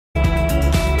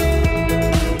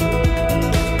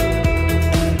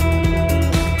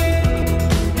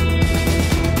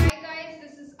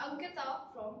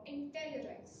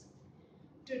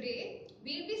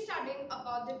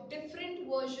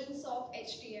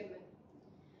HTML,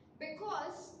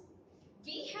 because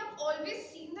we have always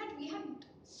seen that we had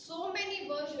so many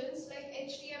versions like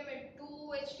HTML2,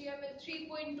 HTML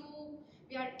 3.2,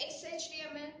 we had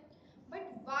XHTML,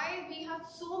 but why we have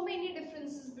so many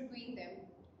differences between them?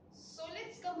 So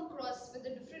let's come across with the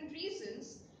different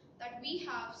reasons that we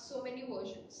have so many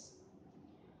versions.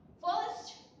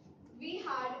 First, we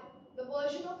had the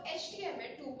version of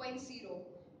HTML 2.0,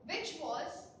 which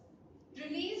was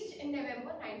released in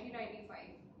November 1995.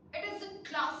 It is a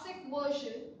classic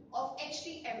version of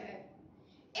HTML.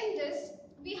 In this,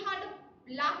 we had a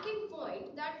lacking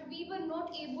point that we were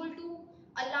not able to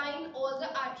align all the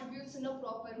attributes in a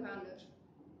proper manner.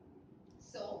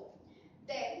 So,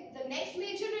 then the next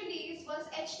major release was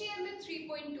HTML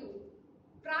 3.2.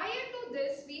 Prior to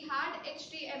this, we had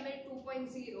HTML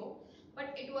 2.0,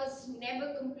 but it was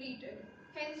never completed,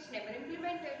 hence never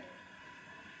implemented.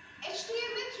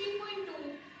 HTML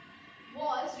 3.2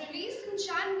 was released in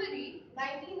January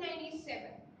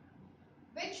 1997,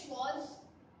 which was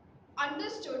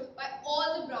understood by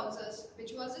all the browsers,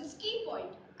 which was its key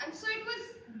point. And so it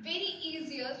was very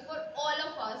easier for all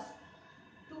of us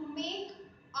to make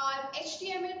our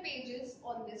HTML pages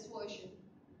on this version,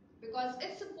 because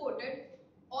it supported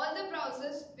all the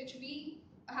browsers which we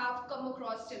have come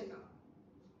across till now.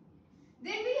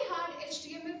 Then we had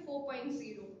HTML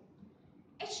 4.0.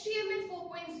 HTML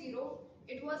 4.0,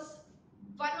 it was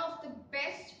one of the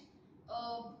best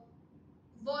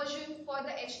version for the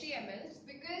HTMLs,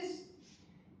 because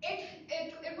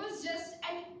it was just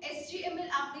an HTML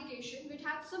application which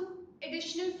had some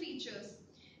additional features.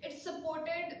 It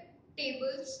supported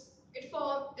tables, it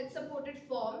supported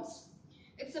forms,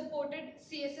 it supported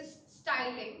CSS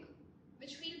styling,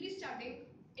 which we'll be studying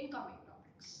in coming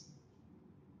topics.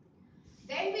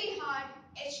 Then we had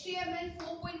HTML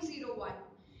 4.01.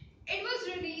 It was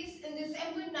released in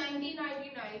December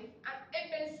 1999, and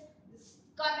it is the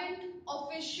current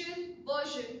official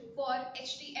version for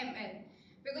HTML,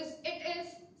 because it is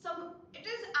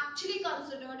actually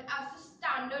considered as the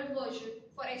standard version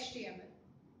for HTML.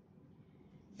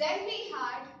 Then we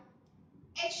had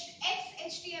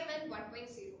XHTML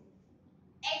 1.0,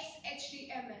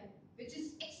 XHTML, which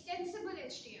is extensible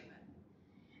HTML.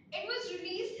 It was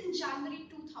released in January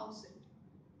 2000,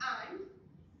 and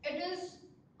it is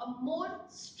a more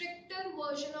stricter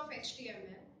version of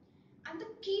HTML. And the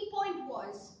key point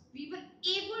was we were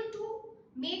able to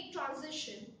make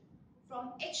transition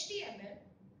from HTML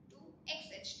to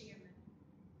XHTML.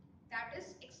 That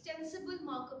is extensible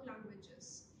markup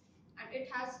languages, and it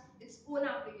has its own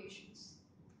applications.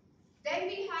 Then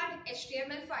we had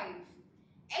HTML5.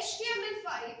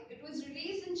 HTML5, it was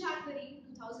released in January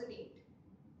 2008,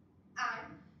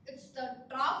 and it's the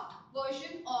draft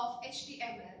version of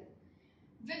HTML,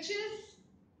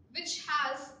 which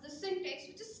has the syntax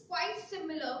which is quite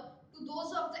similar to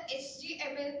those of the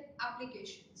HTML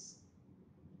applications.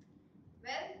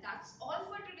 Well, that's all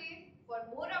for today. For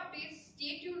more updates,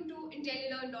 stay tuned to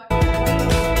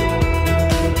IntelliLearn.com.